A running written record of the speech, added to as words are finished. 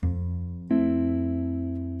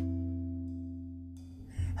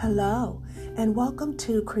Hello, and welcome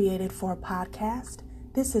to Created For Podcast.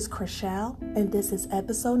 This is Chriselle, and this is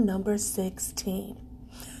episode number 16.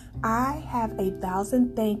 I have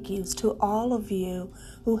 1,000 thank yous to all of you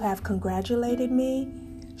who have congratulated me,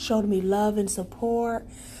 showed me love and support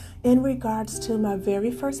in regards to my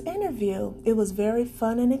very first interview. It was very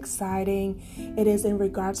fun and exciting. It is in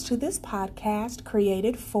regards to this podcast,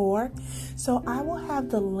 Created For. So I will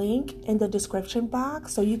have the link in the description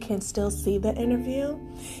box so you can still see the interview.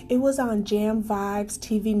 It was on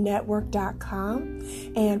JamVibesTVNetwork.com,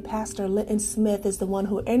 and Pastor Linton Smith is the one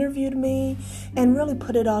who interviewed me and really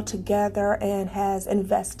put it all together and has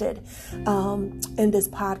invested in this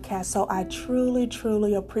podcast. So I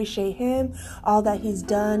truly appreciate him, all that he's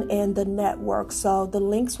done in the network. So the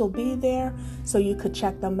links will be there so you could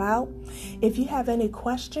check them out. If you have any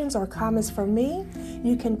questions or comments for me,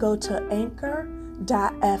 you can go to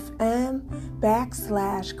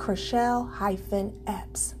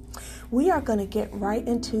anchor.fm/Chriselle-Epps. We are going to get right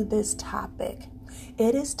into this topic.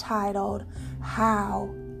 It is titled,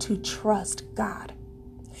 How to Trust God.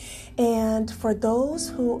 And for those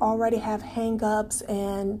who already have hang-ups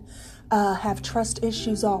and have trust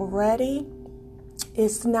issues already,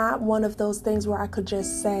 it's not one of those things where I could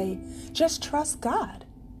just say, just trust God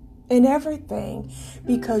in everything,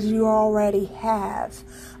 because you already have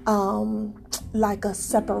like a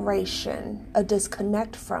separation, a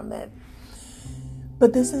disconnect from it.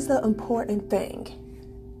 But this is the important thing,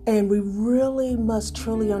 and we really must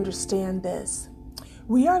truly understand this.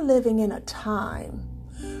 We are living in a time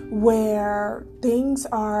where things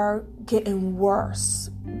are getting worse.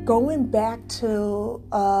 Going back to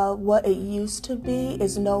what it used to be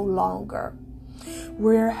is no longer.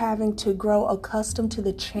 We're having to grow accustomed to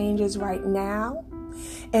the changes right now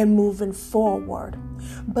and moving forward.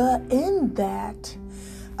 But in that,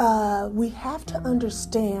 we have to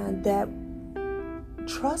understand that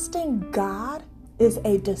trusting God is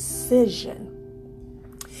a decision.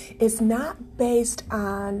 It's not based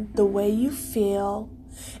on the way you feel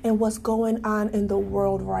and what's going on in the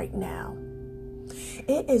world right now.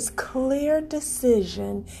 It is clear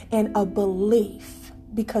decision and a belief,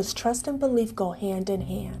 because trust and belief go hand in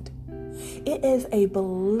hand. It is a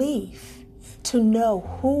belief to know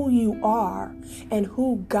who you are and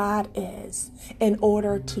who God is in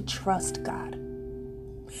order to trust God.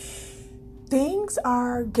 Things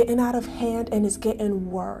are getting out of hand and it's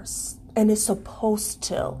getting worse, and it's supposed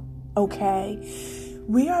to, okay?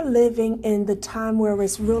 We are living in the time where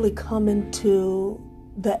it's really coming to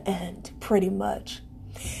the end, pretty much.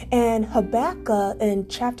 And Habakkuk in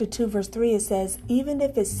chapter 2, verse 3, it says, even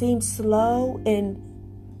if it seems slow in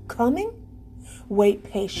coming, wait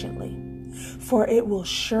patiently, for it will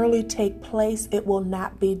surely take place. It will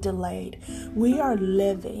not be delayed. We are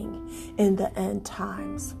living in the end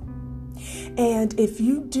times. And if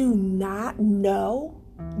you do not know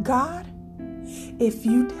God, if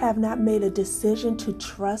you have not made a decision to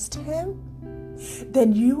trust Him,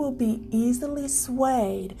 then you will be easily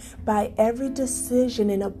swayed by every decision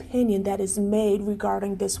and opinion that is made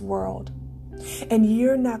regarding this world. And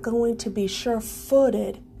you're not going to be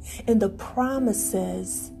sure-footed in the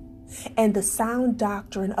promises and the sound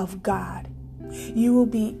doctrine of God. You will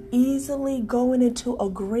be easily going into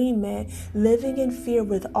agreement, living in fear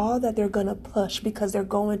with all that they're going to push, because they're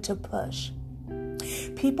going to push.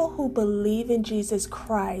 People who believe in Jesus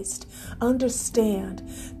Christ understand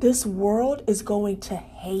this world is going to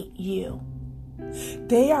hate you.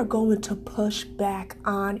 They are going to push back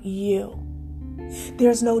on you.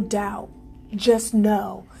 There's no doubt. Just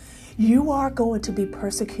know you are going to be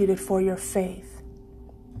persecuted for your faith.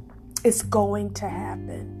 It's going to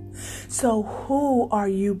happen. So who are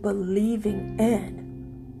you believing in?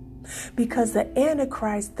 Because the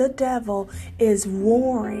Antichrist, the devil, is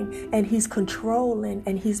warring, and he's controlling,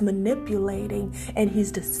 and he's manipulating, and he's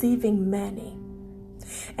deceiving many.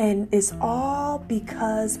 And it's all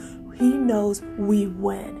because he knows we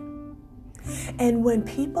win. And when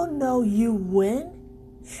people know you win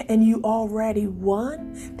and you already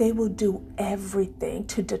won, they will do everything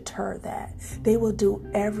to deter that. They will do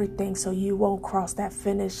everything so you won't cross that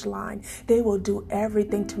finish line. They will do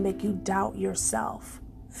everything to make you doubt yourself.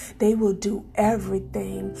 They will do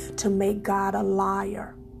everything to make God a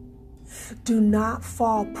liar. Do not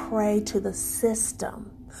fall prey to the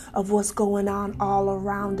system of what's going on all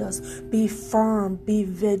around us. Be firm, be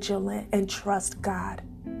vigilant, and trust God.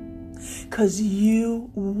 Because you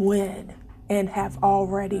win and have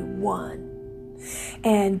already won.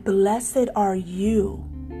 And blessed are you,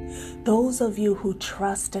 those of you who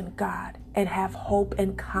trust in God and have hope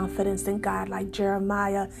and confidence in God, like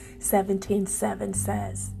Jeremiah 17:7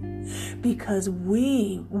 says, because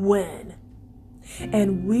we win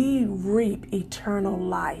and we reap eternal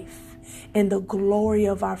life in the glory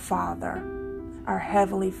of our Father, our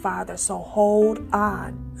Heavenly Father. So hold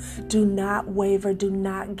on. Do not waver. Do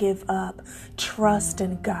not give up. Trust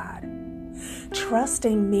in God.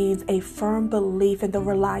 Trusting means a firm belief in the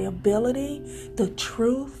reliability, the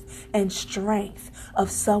truth, and strength of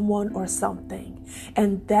someone or something.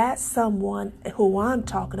 And that someone who I'm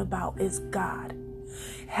talking about is God.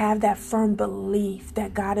 Have that firm belief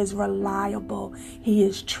that God is reliable, He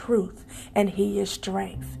is truth, and He is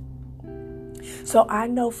strength. So I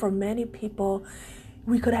know for many people,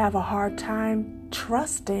 we could have a hard time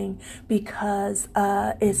trusting because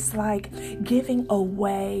it's like giving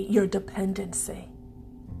away your dependency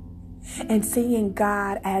and seeing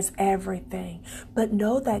God as everything. But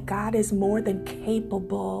know that God is more than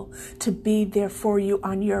capable to be there for you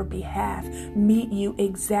on your behalf, meet you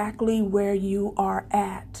exactly where you are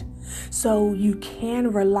at. So you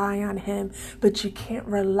can rely on Him, but you can't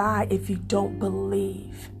rely if you don't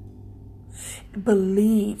believe.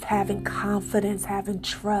 Believe, having confidence, having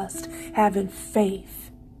trust, having faith.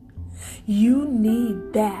 You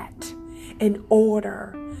need that in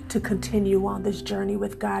order to continue on this journey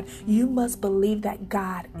with God. You must believe that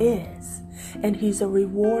God is, and He's a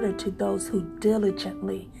rewarder to those who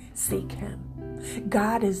diligently seek Him.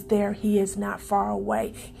 God is there. He is not far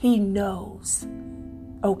away. He knows.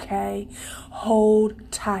 Okay?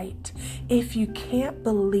 Hold tight. If you can't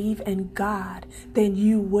believe in God, then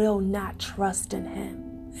you will not trust in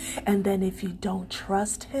Him. And then if you don't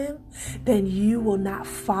trust Him, then you will not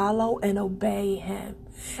follow and obey Him.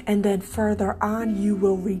 And then further on, you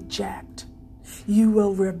will reject. You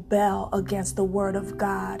will rebel against the Word of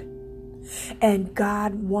God. And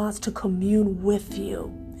God wants to commune with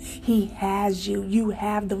you. He has you. You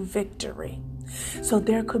have the victory. So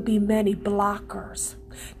there could be many blockers.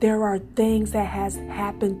 There are things that has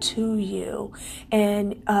happened to you,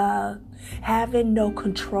 and having no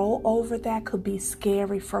control over that could be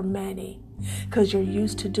scary for many, because you're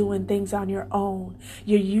used to doing things on your own.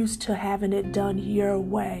 You're used to having it done your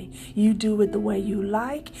way. You do it the way you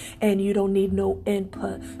like, and you don't need no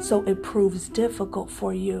input, so it proves difficult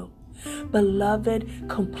for you. Beloved,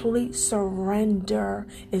 complete surrender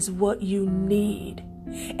is what you need.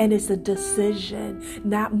 And it's a decision,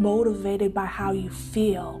 not motivated by how you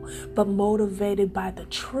feel, but motivated by the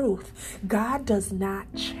truth. God does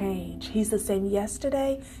not change. He's the same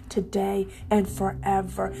yesterday, today, and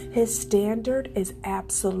forever. His standard is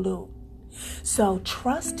absolute. So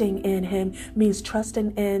trusting in Him means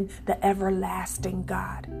trusting in the everlasting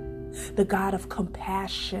God. The God of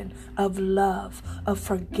compassion, of love, of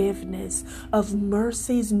forgiveness, of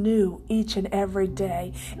mercies new each and every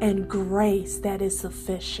day, and grace that is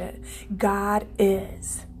sufficient. God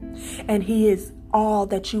is, and He is all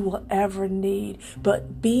that you will ever need.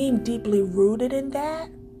 But being deeply rooted in that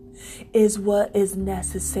is what is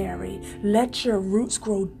necessary. Let your roots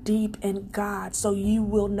grow deep in God so you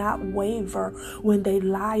will not waver when they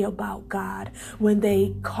lie about God, when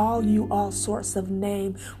they call you all sorts of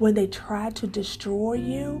names, when they try to destroy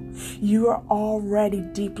you. You are already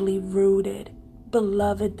deeply rooted.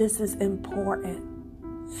 Beloved, this is important.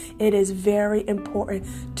 It is very important.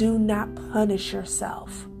 Do not punish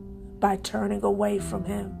yourself by turning away from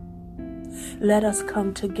Him. Let us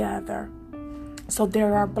come together. So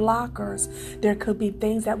there are blockers. There could be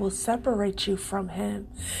things that will separate you from Him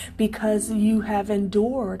because you have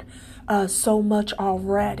endured so much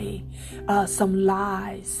already. Some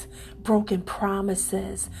lies, broken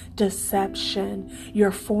promises, deception,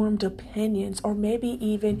 your formed opinions, or maybe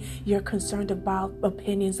even you're concerned about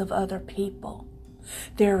opinions of other people.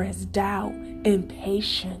 There is doubt,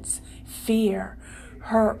 impatience, fear,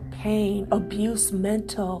 hurt, pain, abuse,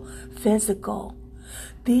 mental, physical.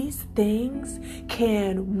 These things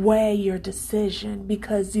can weigh your decision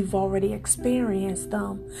because you've already experienced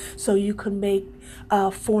them. So you can make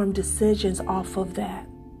formed decisions off of that.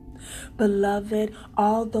 Beloved,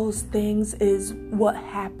 all those things is what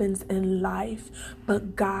happens in life,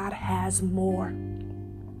 but God has more.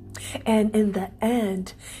 And in the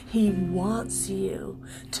end, He wants you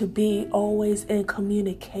to be always in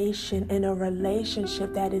communication, in a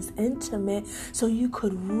relationship that is intimate, so you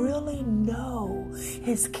could really know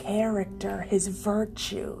His character, His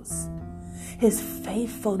virtues, His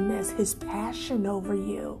faithfulness, His passion over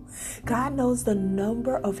you. God knows the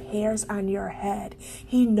number of hairs on your head.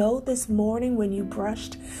 He knows this morning when you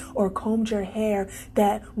brushed or combed your hair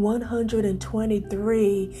that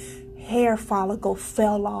 123 hair follicle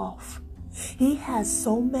fell off. He has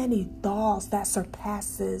so many thoughts that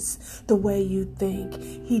surpasses the way you think.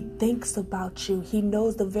 He thinks about you. He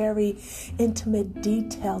knows the very intimate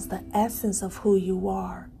details, the essence of who you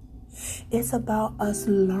are. It's about us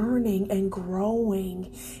learning and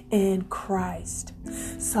growing in Christ.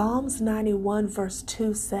 Psalms 91 verse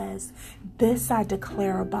 2 says, "This I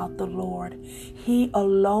declare about the Lord. He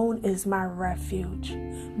alone is my refuge,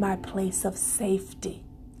 my place of safety.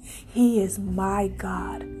 He is my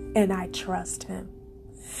God, and I trust him."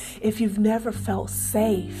 If you've never felt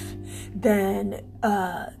safe, then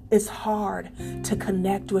it's hard to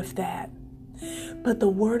connect with that. But the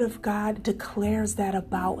Word of God declares that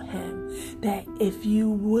about him, that if you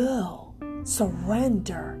will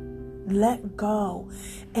surrender, let go,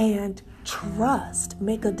 and trust,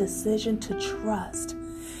 make a decision to trust,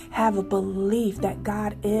 have a belief that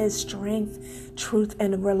God is strength, truth,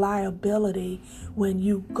 and reliability, when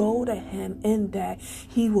you go to him in that,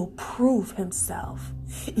 he will prove himself.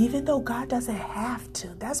 Even though God doesn't have to.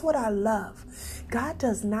 That's what I love. God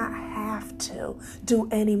does not have to do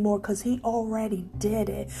any more, because he already did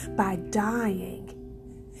it by dying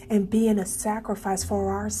and being a sacrifice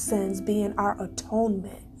for our sins, being our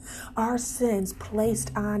atonement. Our sins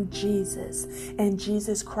placed on Jesus, and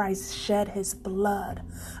Jesus Christ shed his blood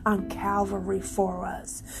on Calvary for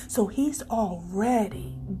us. So he's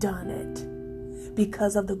already done it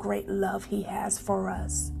because of the great love he has for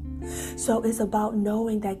us. So it's about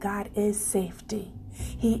knowing that God is safety.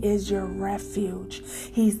 He is your refuge.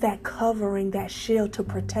 He's that covering, that shield to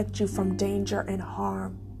protect you from danger and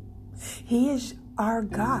harm. He is our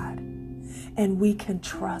God, and we can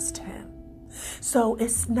trust him. So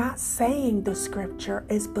it's not saying the scripture,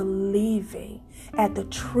 it's believing at the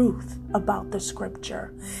truth about the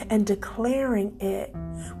scripture and declaring it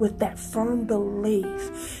with that firm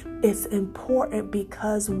belief. It's important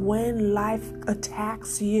because when life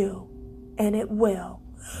attacks you, and it will,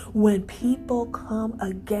 when people come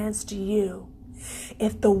against you,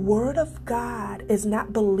 if the word of God is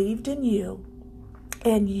not believed in you,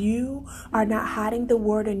 and you are not hiding the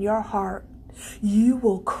word in your heart, you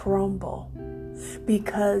will crumble,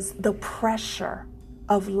 because the pressure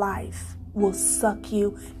of life will suck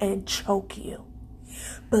you and choke you.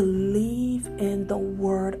 Believe in the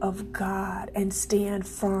word of God and stand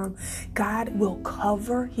firm. God will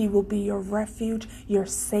cover. He will be your refuge, your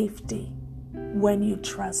safety when you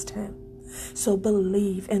trust him. So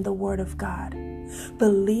believe in the word of God.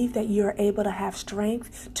 Believe that you're able to have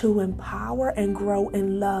strength to empower and grow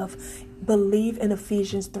in love. Believe in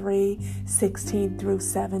Ephesians 3:16 through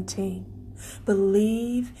 17.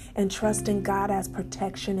 Believe and trust in God as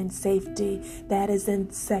protection and safety. That is in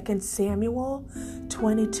 2 Samuel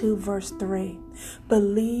 22 verse 3.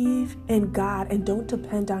 Believe in God and don't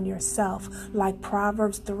depend on yourself, like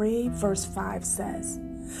Proverbs 3 verse 5 says.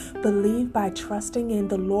 Believe by trusting in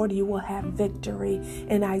the Lord you will have victory,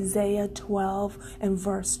 in Isaiah 12 and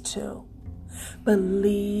verse 2.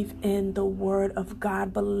 Believe in the word of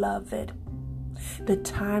God, beloved. The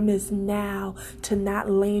time is now to not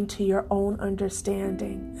lean to your own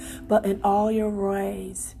understanding, but in all your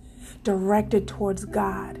ways, directed towards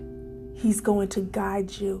God. He's going to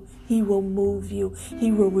guide you. He will move you.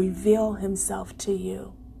 He will reveal himself to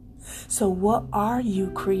you. So what are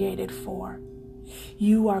you created for?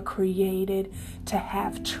 You are created to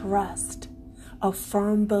have trust, a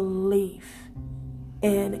firm belief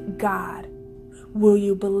in God. Will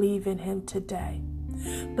you believe in him today?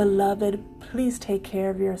 Beloved, please take care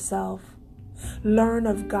of yourself. Learn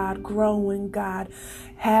of God, grow in God.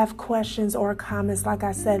 Have questions or comments, like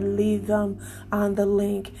I said, leave them on the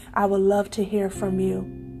link. I would love to hear from you.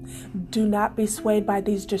 Do not be swayed by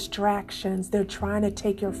these distractions. They're trying to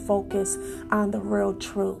take your focus on the real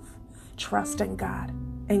truth. Trust in God,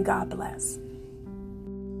 and God bless.